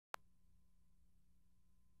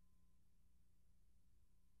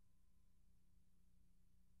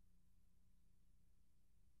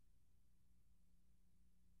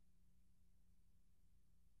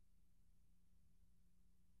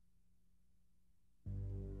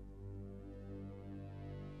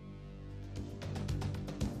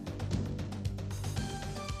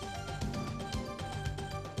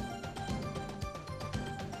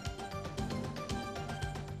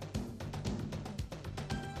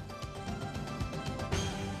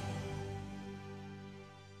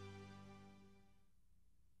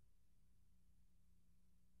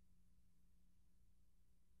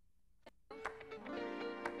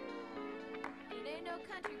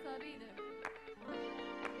country club either.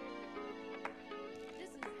 This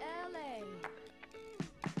is LA.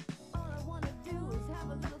 All I wanna do is have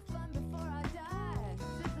a little fun before I die.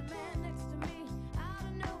 There's a man next to me out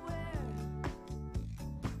of nowhere.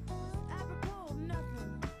 Apropos of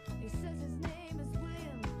nothing. He says his name is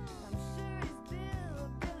William. I'm sure he's Bill or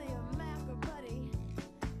Billy or Mac or Buddy.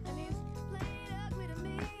 And he's plain ugly to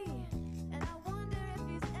me. And I wonder if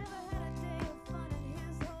he's ever had a day of fun in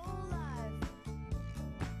his whole life.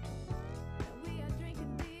 And we are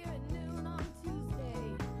drinking beer at noon on Tuesday.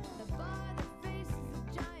 The bar that faces a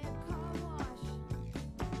giant car wash.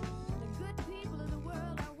 The good people of the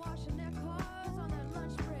world are washing their cars on their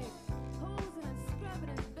lunch break, hosing and scrubbing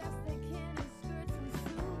as best they can in skirts and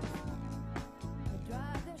suits. They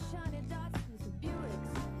drive their shiny Datsuns and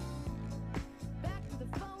Buicks. Back to the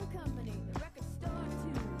phone company, the record store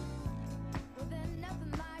too. Well, then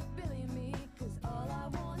nothing like Billy and me, 'cause all I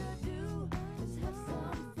wanna do is have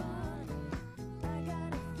some fun. I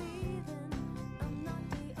got a feeling I'm not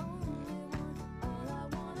the only one. All I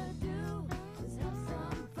wanna do is have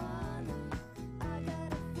some fun. I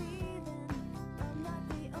got a feeling I'm not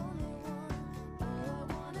the only one. All I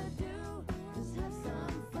wanna do is have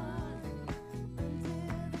some fun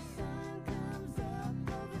until the sun comes up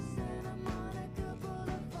over Santa Monica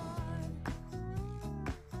Boulevard.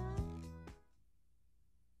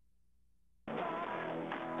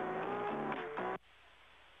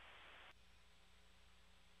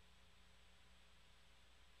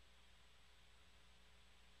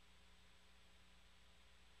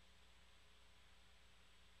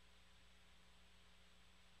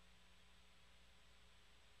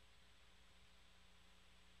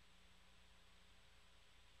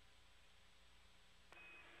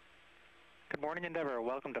 Good morning, Endeavour.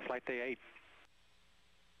 Welcome to Flight Day 8.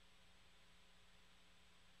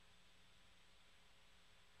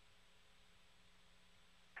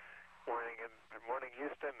 Good morning,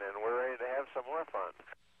 Houston, and we're ready to have some more fun.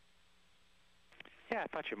 Yeah, I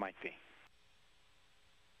thought you might be.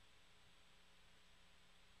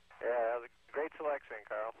 Yeah, that was a great selection,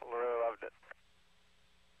 Carl. Really loved it.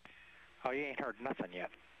 Oh, you ain't heard nothing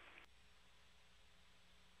yet.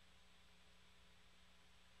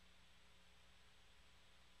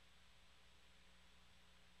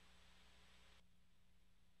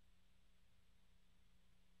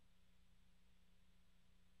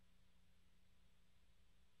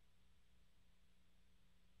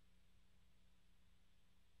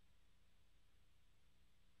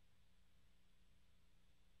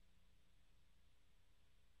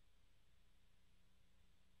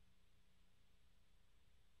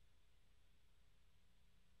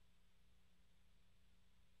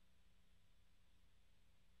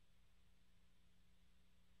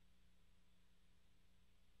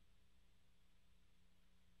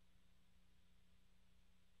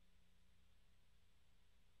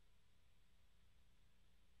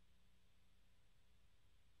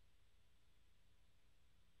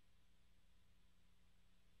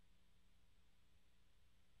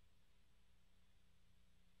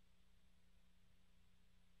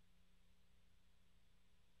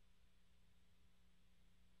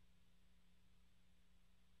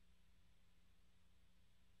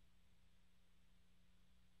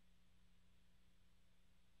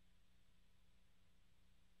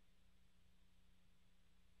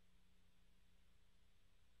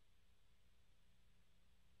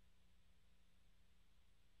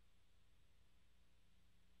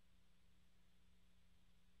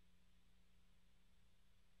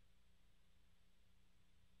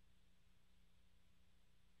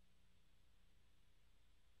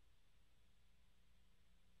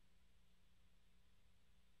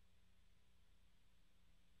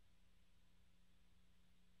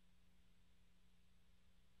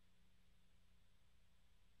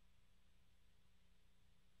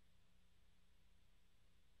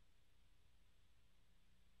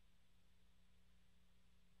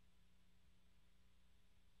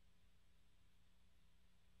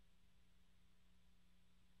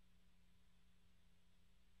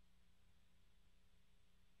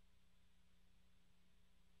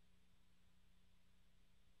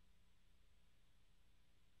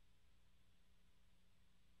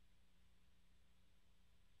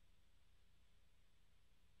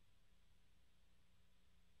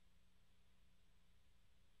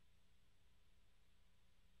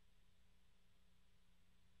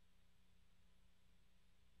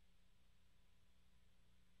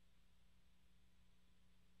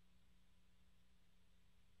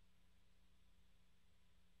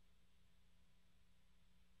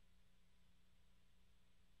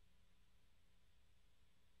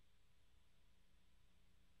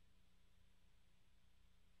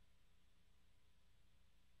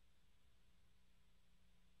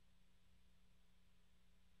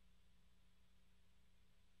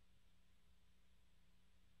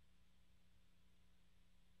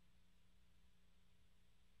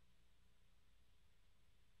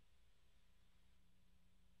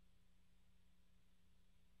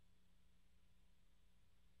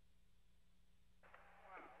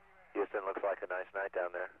 a nice night down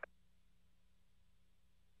there.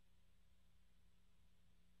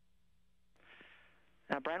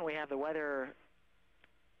 Now, Brent, we have the weather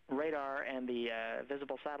radar and the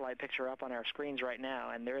visible satellite picture up on our screens right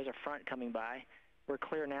now, and there is a front coming by. We're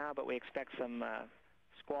clear now, but we expect some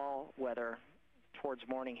squall weather towards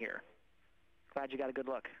morning here. Glad you got a good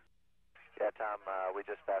look. Yeah, Tom, we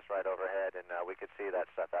just passed right overhead, and we could see that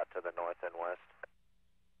stuff out to the north and west.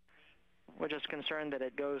 We're just concerned that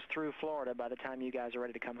it goes through Florida by the time you guys are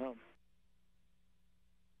ready to come home.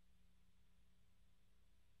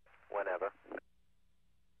 Whenever.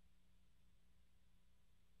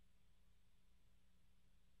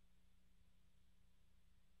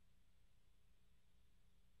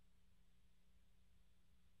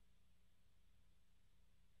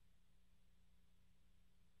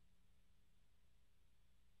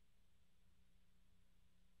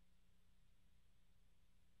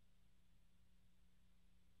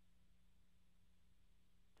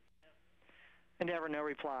 Endeavor, no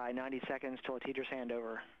reply. 90 seconds till a teacher's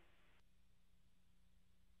handover.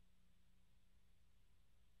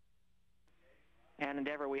 And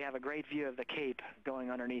Endeavor, we have a great view of the Cape going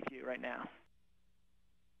underneath you right now.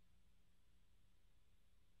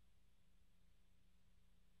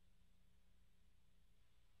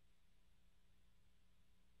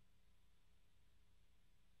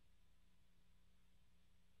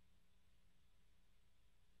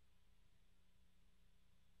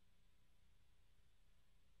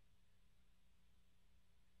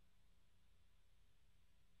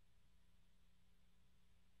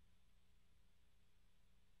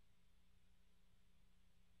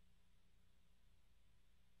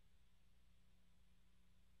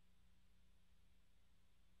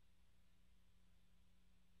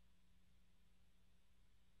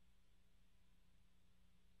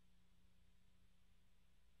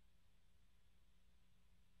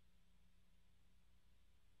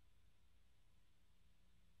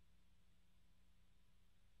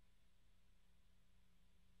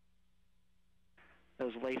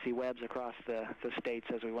 Those lacy webs across the states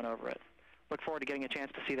as we went over it. Look forward to getting a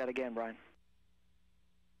chance to see that again, Brian.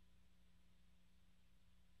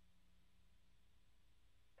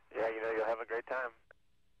 Yeah, you know, you'll have a great time.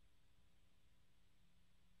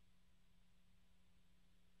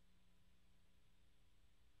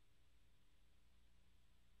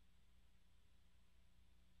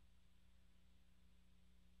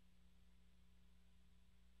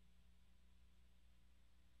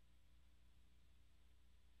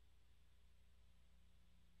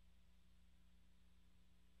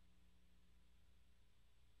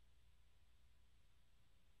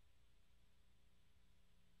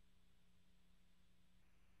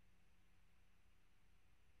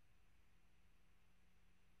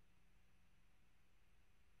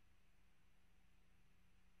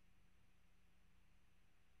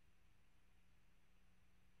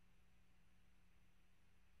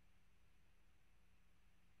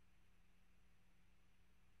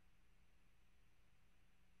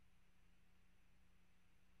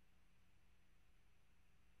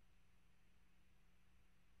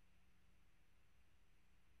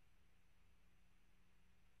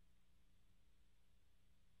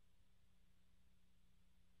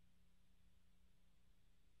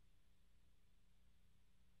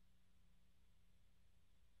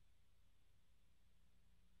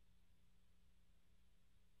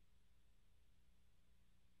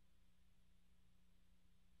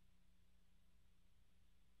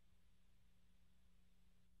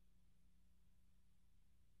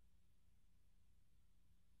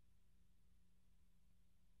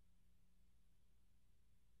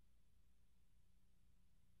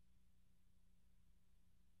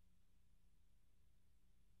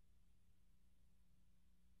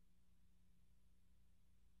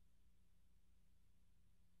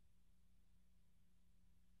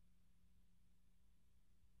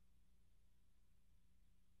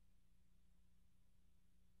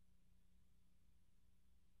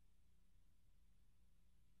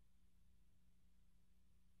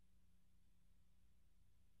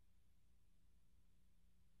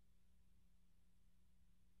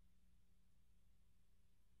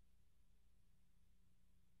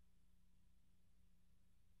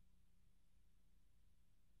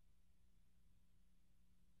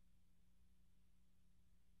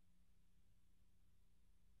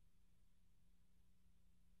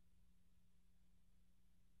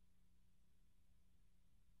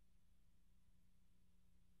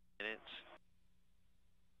 Minutes.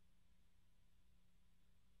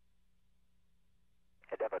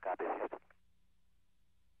 Endeavor, copy.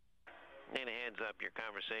 And a heads up, your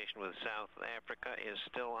conversation with South Africa is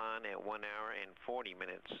still on at 1 hour and 40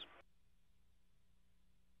 minutes.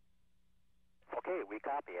 Okay, we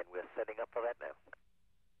copy, and we're setting up for that now.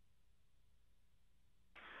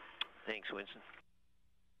 Thanks, Winston.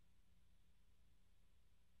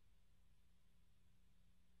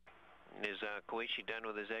 Is Koichi done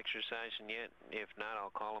with his exercising yet? If not,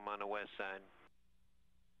 I'll call him on the west side.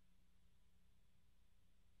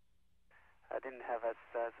 I didn't have as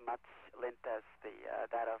much lint as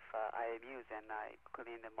that of IMUs, and I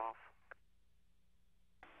cleaned them off.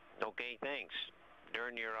 Okay, thanks.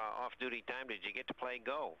 During your off-duty time, did you get to play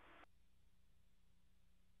Go?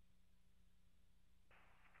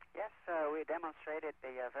 Yes, we demonstrated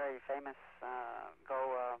the very famous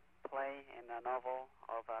Go play in a novel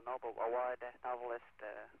of a Nobel Award novelist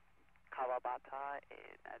Kawabata.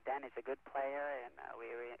 Dan is a good player, and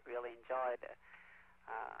we really enjoyed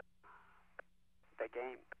the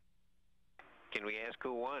game. Can we ask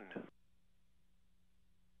who won?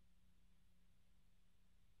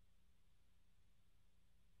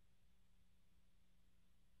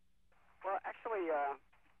 Well, actually,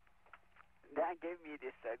 Dan gave me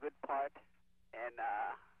this good part, and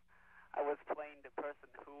I was playing the person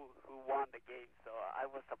who won the game, so I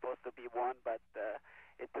was supposed to be one, but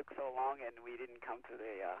it took so long, and we didn't come to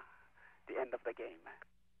the end of the game.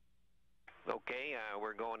 Okay,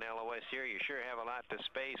 we're going LOS here. You sure have a lot to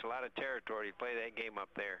space, a lot of territory to play that game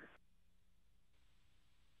up there.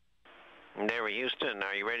 There, Houston,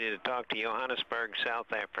 are you ready to talk to Johannesburg,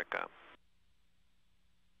 South Africa?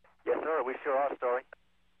 Yes, sir, we sure are, Story.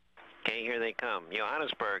 Okay, here they come.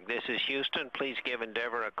 Johannesburg, this is Houston. Please give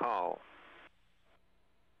Endeavour a call.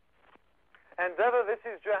 Endeavour, this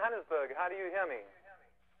is Johannesburg. How do you hear me?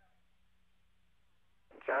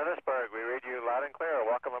 Johannesburg, we read you loud and clear.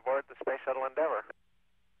 Welcome aboard the Space Shuttle Endeavour.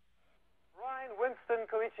 Ryan, Winston,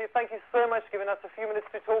 Koichi, thank you so much for giving us a few minutes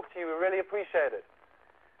to talk to you. We really appreciate it.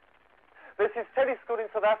 This is Teddy School in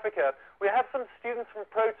South Africa. We have some students from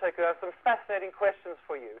ProTech who have some fascinating questions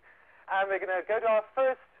for you. And we're going to go to our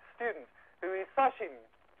first student, who is Sachin.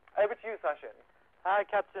 Over to you, Sachin. Hi,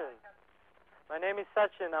 Captain. My name is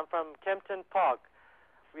Sachin. I'm from Kempton Park.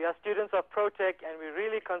 We are students of ProTech, and we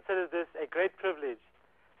really consider this a great privilege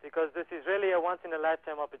because this is really a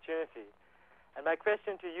once-in-a-lifetime opportunity. And my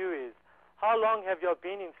question to you is, how long have you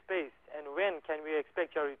been in space, and when can we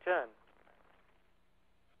expect your return?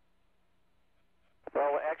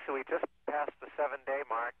 Well, actually, just past the 7-day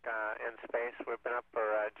mark in space. We've been up for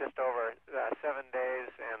just over 7 days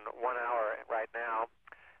and 1 hour right now,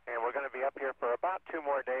 and we're going to be up here for about 2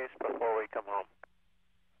 more days before we come home.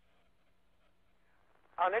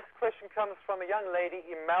 Our next question comes from a young lady,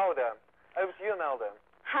 Imelda. Over to you, Imelda.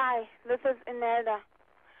 Hi, this is Imelda.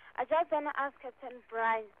 I just want to ask Captain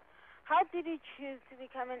Brian, how did you choose to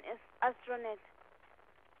become an astronaut?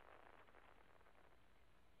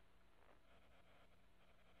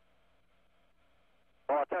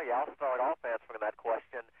 Well, I'll tell you, I'll start off answering that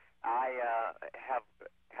question. I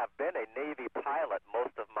have been a Navy pilot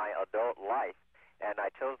most of my adult life, and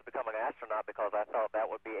I chose to become an astronaut because I thought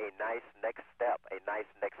that would be a nice next step, a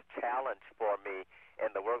nice next challenge for me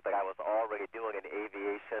in the work that I was already doing in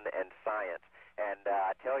aviation and science. And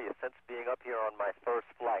I tell you, since being up here on my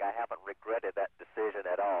first flight, I haven't regretted that decision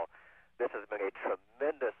at all. This has been a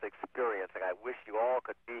tremendous experience, and I wish you all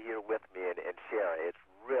could be here with me and share it. It's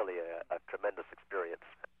really a tremendous experience.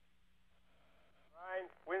 Ryan,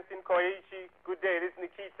 Winston, Koichi, good day. This is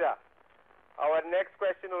Nikita. Our next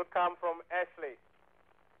question will come from Ashley.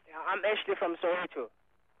 Yeah, I'm Ashley from Soweto.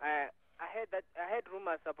 I heard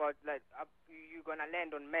rumors about you're gonna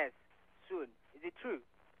land on Mars soon. Is it true?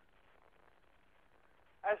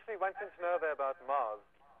 Ashley wanted to know there about Mars.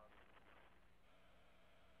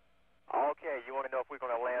 Okay, you want to know if we're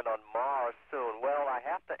going to land on Mars soon? Well, I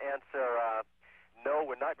have to answer, no,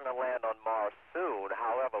 we're not going to land on Mars soon.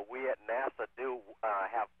 However, we at NASA do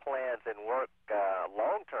have plans and work,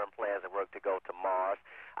 long-term plans and work to go to Mars.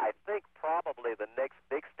 I think probably the next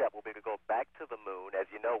big step will be to go back to the moon.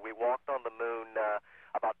 As you know, we walked on the moon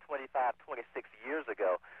about 25, 26 years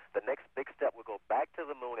ago. The next big step will go back to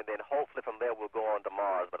the moon, and then hopefully from there we'll go on to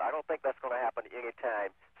Mars. But I don't think that's going to happen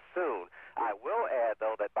anytime soon. I will add,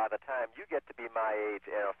 though, that by the time you get to be my age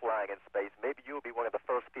flying in space, maybe you'll be one of the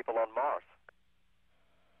first people on Mars.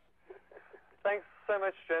 Thanks so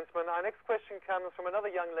much, gentlemen. Our next question comes from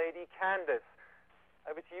another young lady, Candace.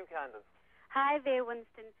 Over to you, Candace. Hi there,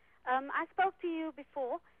 Winston. I spoke to you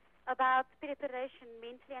before about preparation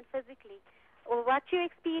mentally and physically. What you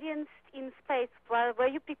experienced in space,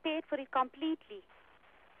 were you prepared for it completely?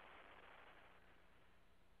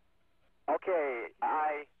 Okay,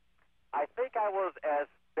 I think I was as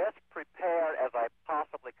best prepared as I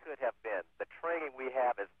possibly could have been. The training we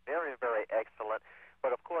have is very, very excellent,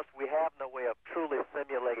 but of course we have no way of truly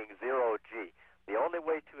simulating zero-G.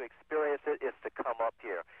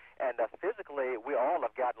 And physically, we all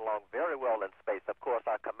have gotten along very well in space. Of course,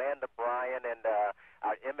 our Commander Brian and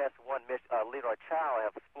our MS-1 Leroy Chiao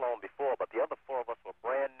have flown before, but the other four of us were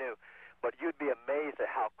brand new. But you'd be amazed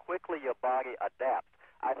at how quickly your body adapts.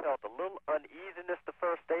 I felt a little uneasiness the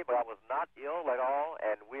first day, but I was not ill at all,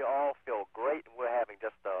 and we all feel great, and we're having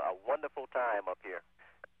just a wonderful time up here.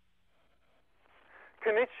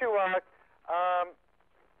 Konnichiwa,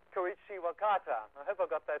 Koichi Wakata. I hope I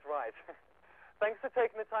got that right. Thanks for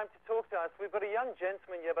taking the time to talk to us. We've got a young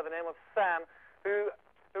gentleman here by the name of Sam who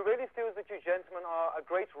really feels that you gentlemen are a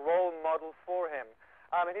great role model for him.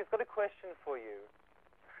 And he's got a question for you.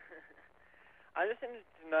 I'm just interested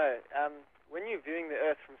to know, when you're viewing the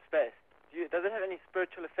Earth from space, does it have any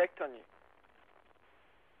spiritual effect on you?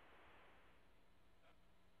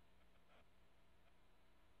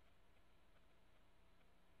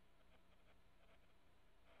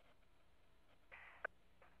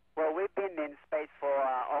 Well, we've been in space for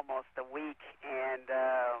almost a week, and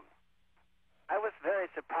I was very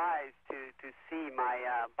surprised to see my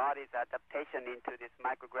body's adaptation into this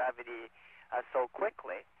microgravity so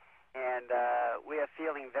quickly. And we are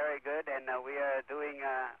feeling very good, and we are doing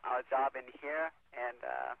our job in here, and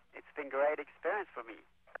it's been a great experience for me.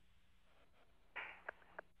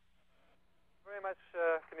 Very much,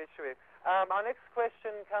 Konnichiwa. Our next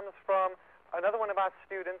question comes from another one of our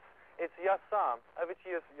students. It's Yassar. Over to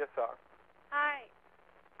you, Yassar. Hi.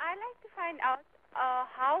 I'd like to find out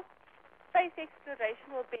how space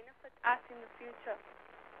exploration will benefit us in the future.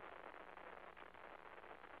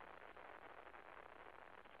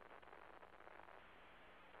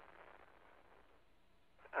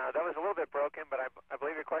 That was a little bit broken, but I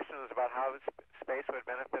believe your question is about how space would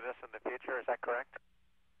benefit us in the future. Is that correct?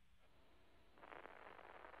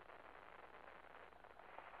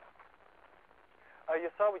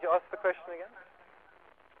 Yassar, would you ask the question again?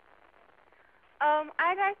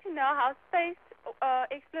 I'd like to know how space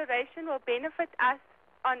exploration will benefit us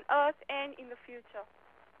on Earth and in the future.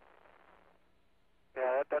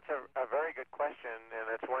 Yeah, that's a very good question, and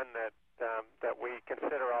it's one that we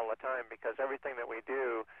consider all the time, because everything that we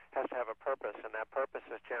do has to have a purpose, and that purpose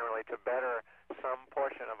is generally to better some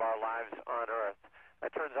portion of our lives on Earth.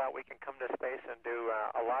 It turns out we can come to space and do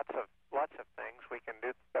lots of things we can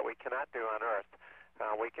do that we cannot do on Earth.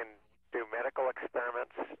 We can do medical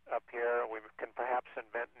experiments up here. We can perhaps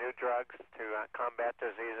invent new drugs to combat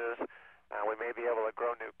diseases. We may be able to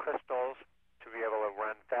grow new crystals to be able to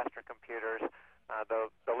run faster computers.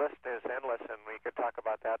 The list is endless, and we could talk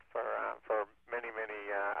about that for many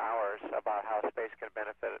hours about how space can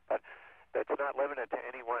benefit it. But it's not limited to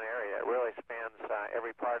any one area. It really spans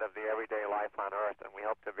every part of the everyday life on Earth, and we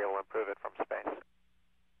hope to be able to improve it from space.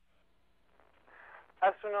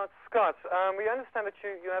 Astronaut Scott, we understand that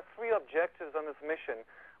you have three objectives on this mission,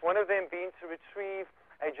 one of them being to retrieve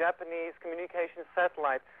a Japanese communications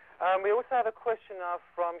satellite. We also have a question now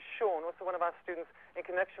from Sean, also one of our students, in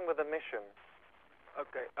connection with the mission.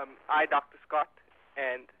 Okay, I, Dr. Scott,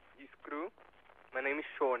 and his crew. My name is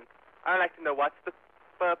Sean. I'd like to know what's the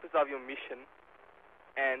purpose of your mission,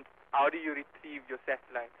 and how do you retrieve your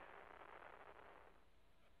satellites?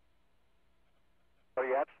 Oh,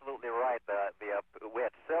 you're absolutely right. We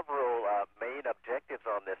had several main objectives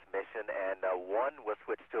on this mission, and one was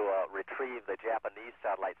to retrieve the Japanese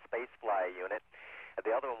satellite spacefly unit. And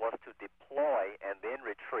the other one was to deploy and then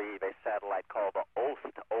retrieve a satellite called the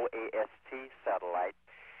OAST, O-A-S-T satellite.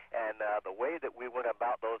 And the way that we went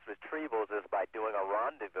about those retrievals is by doing a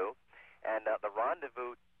rendezvous. And the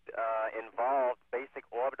rendezvous involved basic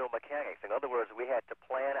orbital mechanics. In other words, we had to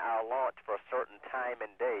plan our launch for a certain time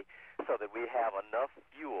and day so that we have enough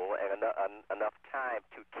fuel and enough time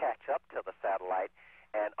to catch up to the satellite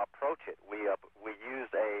and approach it. We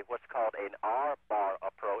used what's called an R-bar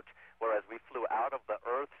approach, whereas we flew out of the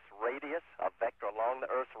Earth's radius, a vector along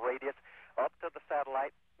the Earth's radius, up to the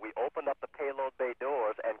satellite. We opened up the payload bay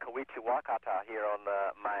doors, and Koichi Wakata here on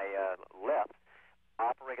my left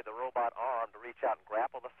operated the robot arm to reach out and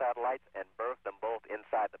grapple the satellites and berth them both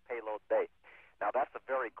inside the payload bay. Now, that's a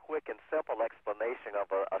very quick and simple explanation of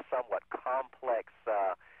a somewhat complex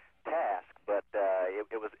task, but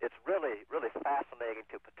it's really fascinating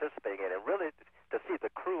to participate in, and really to see the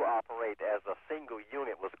crew operate as a single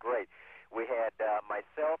unit was great. We had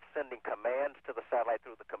myself sending commands to the satellite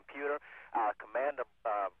through the computer. Our commander,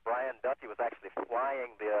 Brent W, was actually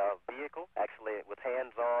flying the vehicle, actually with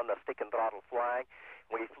hands-on, stick and throttle flying.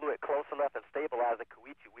 When he flew it close enough and stabilized it,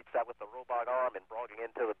 Koichi reached out with the robot arm and brought it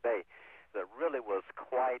into the bay. It really was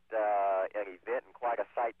quite an event and quite a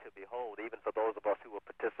sight to behold, even for those of us who were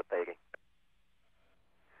participating.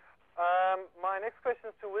 My next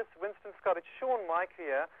question is to Winston Scott. It's Sean Mike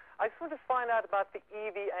here. I just want to find out about the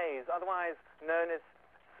EVAs, otherwise known as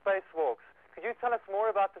spacewalks. Could you tell us more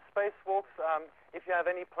about the spacewalks, if you have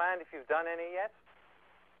any planned, if you've done any yet?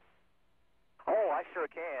 Oh, I sure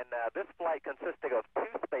can. This flight consisted of 2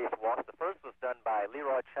 spacewalks. The first was done by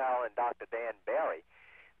Leroy Chiao and Dr. Dan Barry.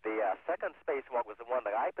 The second spacewalk was the one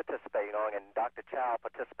that I participated on, and Dr. Chiao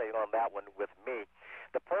participated on that one with me.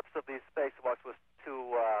 The purpose of these spacewalks was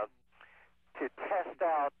to test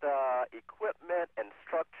out equipment and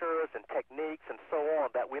structures and techniques and so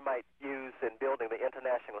on that we might use in building the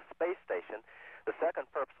International Space Station. The second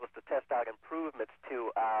purpose was to test out improvements to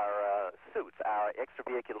our suits, our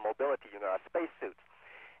extravehicular mobility unit, our space suits.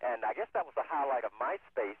 And I guess that was the highlight of my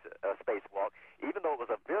spacewalk. Even though it was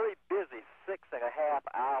a very busy 6.5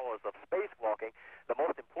 hours of spacewalking, the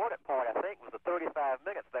most important part, I think, was the 35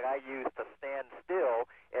 minutes that I used to stand still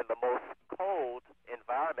in the most cold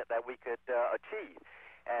environment that we could achieve.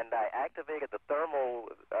 And I activated the thermal,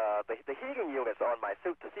 the heating units on my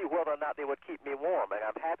suit to see whether or not they would keep me warm. And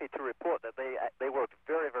I'm happy to report that they worked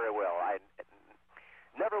very, very well. I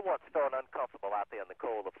never once felt uncomfortable out there in the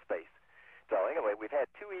cold of space. So anyway, we've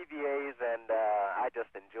had 2 EVAs, and I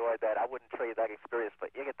just enjoyed that. I wouldn't trade that experience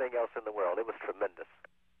for anything else in the world. It was tremendous.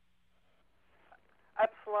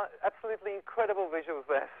 Absolutely incredible visuals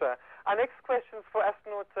there, sir. Our next question is for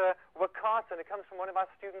astronaut Wakata, and it comes from one of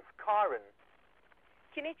our students, Karen.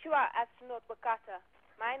 Konnichiwa, astronaut Wakata.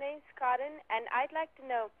 My name's Karen, and I'd like to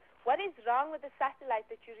know, what is wrong with the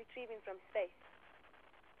satellite that you're retrieving from space?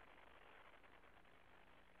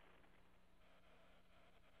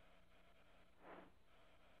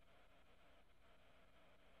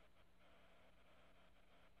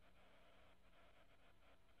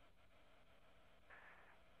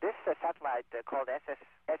 This satellite called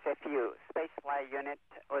SFU, Space Flight Unit,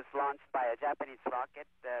 was launched by a Japanese rocket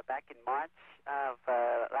back in March of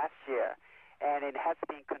last year. And it has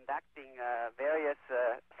been conducting various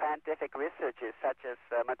scientific researches such as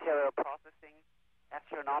material processing,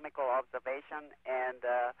 astronomical observation, and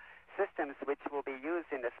systems which will be used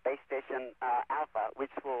in the Space Station Alpha,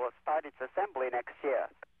 which will start its assembly next year.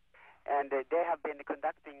 And they have been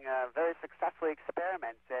conducting very successful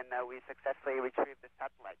experiments, and we successfully retrieved the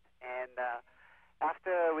satellite. And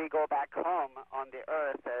after we go back home on the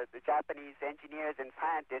Earth, the Japanese engineers and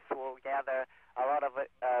scientists will gather a lot of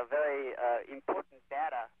very important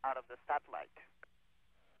data out of the satellite.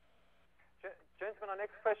 Gentlemen, our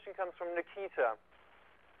next question comes from Nikita.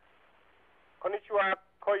 Konnichiwa,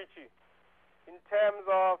 Koichi. In terms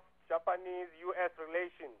of Japanese-U.S.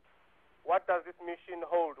 relations, what does this mission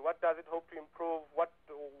hold? What does it hope to improve? What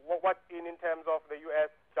in terms of the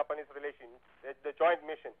U.S.-Japanese relations, the joint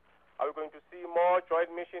mission? Are we going to see more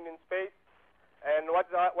joint mission in space? And what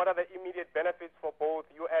are the immediate benefits for both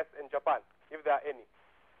U.S. and Japan, if there are any?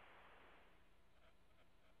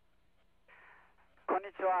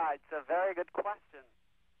 Konnichiwa, it's a very good question.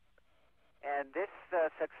 And this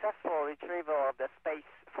successful retrieval of the Space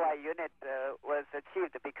Flight Unit was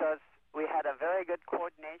achieved because we had a very good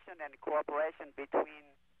coordination and cooperation between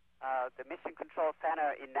the Mission Control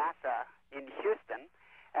Center in NASA in Houston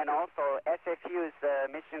and also SFU's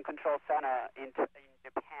Mission Control Center in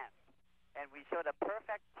Japan. And we showed a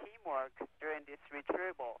perfect teamwork during this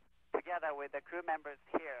retrieval together with the crew members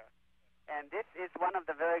here. And this is one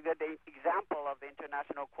of the very good example of the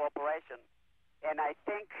international cooperation. And I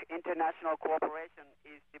think international cooperation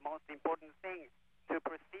is the most important thing to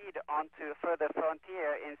proceed onto further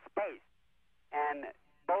frontier in space. And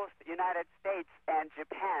both the United States and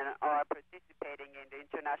Japan are participating in the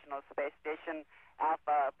International Space Station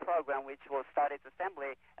Alpha program, which will start its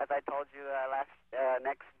assembly, as I told you,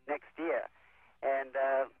 next year. And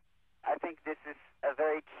I think this is a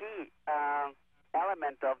very key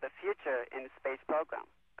element of the future in the space program.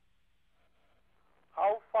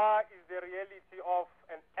 How far is the reality of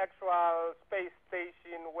an actual space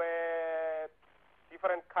station where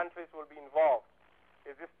different countries will be involved?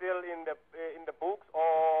 Is this still in the books,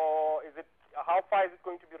 or is it? How far is it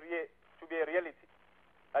going to be a reality?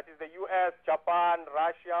 That is the U.S., Japan,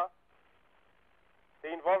 Russia.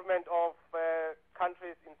 The involvement of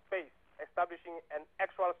countries in space, establishing an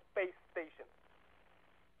actual space station.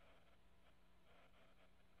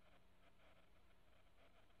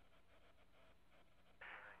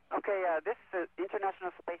 Okay, this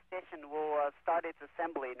International Space Station will start its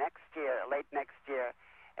assembly next year, late next year.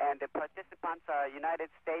 And the participants are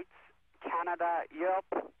United States, Canada,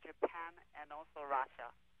 Europe, Japan, and also Russia.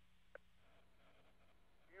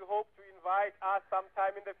 Do you hope to invite us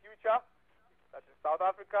sometime in the future, such as South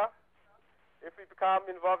Africa, if we become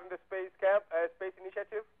involved in the space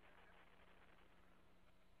initiative?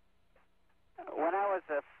 When I was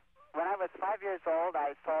when I was 5 years old,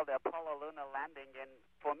 I saw the Apollo lunar landing, and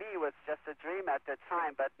for me, it was just a dream at the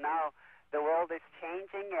time. But now the world is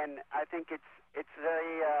changing, and I think it's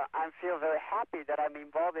very. I feel very happy that I'm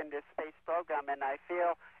involved in this space program, and I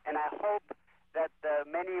feel and I hope that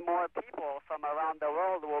many more people from around the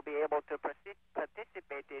world will be able to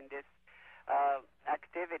participate in this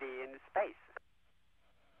activity in space.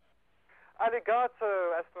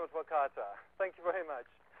 Arigato, astronaut Wakata. Thank you very much.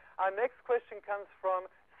 Our next question comes from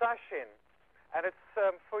Sachin, and it's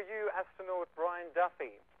for you, astronaut Brian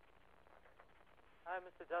Duffy. Hi,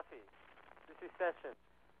 Mr. Duffy. This is Sachin.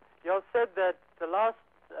 You all said that the last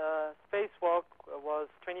spacewalk was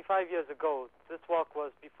 25 years ago. This walk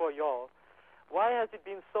was before y'all. Why has it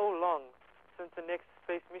been so long since the next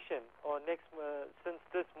space mission, or since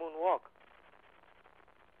this moonwalk?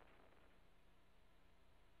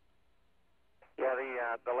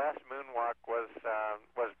 Yeah, the last moonwalk was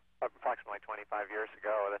approximately 25 years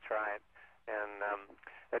ago. That's right, and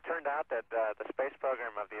it turned out that the space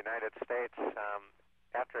program of the United States,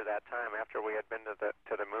 after that time, after we had been to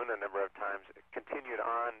the moon a number of times, it continued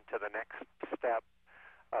on to the next step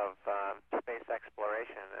of space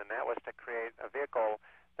exploration, and that was to create a vehicle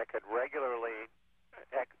that could regularly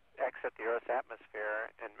exit the Earth's atmosphere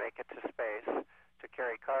and make it to space, to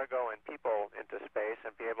carry cargo and people into space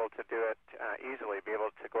and be able to do it easily, be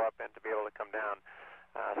able to go up and to be able to come down.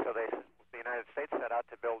 So the United States set out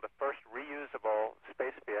to build the first reusable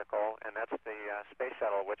space vehicle, and that's the space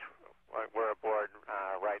shuttle, which we're aboard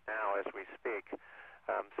right now as we speak.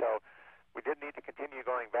 So we didn't need to continue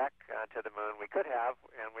going back to the moon. We could have,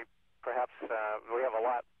 and we have a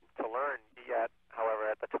lot to learn yet. However,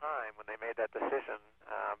 at the time when they made that decision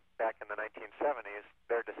back in the 1970s,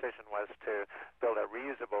 their decision was to build a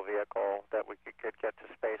reusable vehicle that we could get to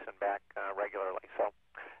space and back regularly. So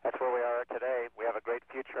that's where we are today. We have a great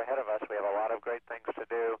future ahead of us. We have a lot of great things to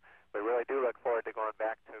do. We really do look forward to going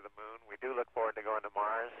back to the moon. We do look forward to going to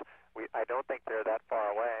Mars. I don't think they're that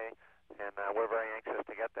far away, and we're very anxious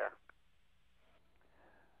to get there.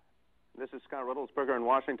 This is Scott Ruttlesberger in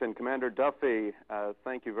Washington. Commander Duffy,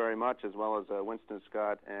 thank you very much, as well as Winston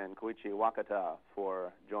Scott and Koichi Wakata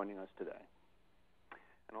for joining us today.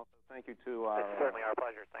 And also thank you to It's certainly our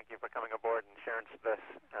pleasure. Thank you for coming aboard and sharing this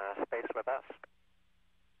space with us.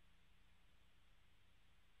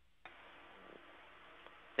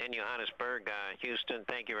 In Johannesburg, Houston,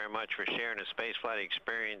 thank you very much for sharing a spaceflight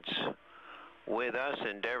experience with us.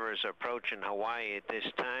 Endeavour is approaching Hawaii at this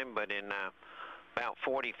time, but in about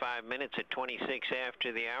 45 minutes at 26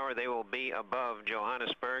 after the hour, they will be above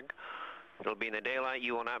Johannesburg. It'll be in the daylight.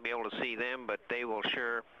 You will not be able to see them, but they will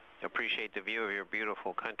sure appreciate the view of your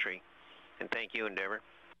beautiful country. And thank you, Endeavour.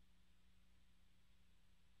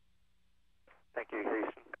 Thank you,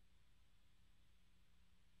 Houston.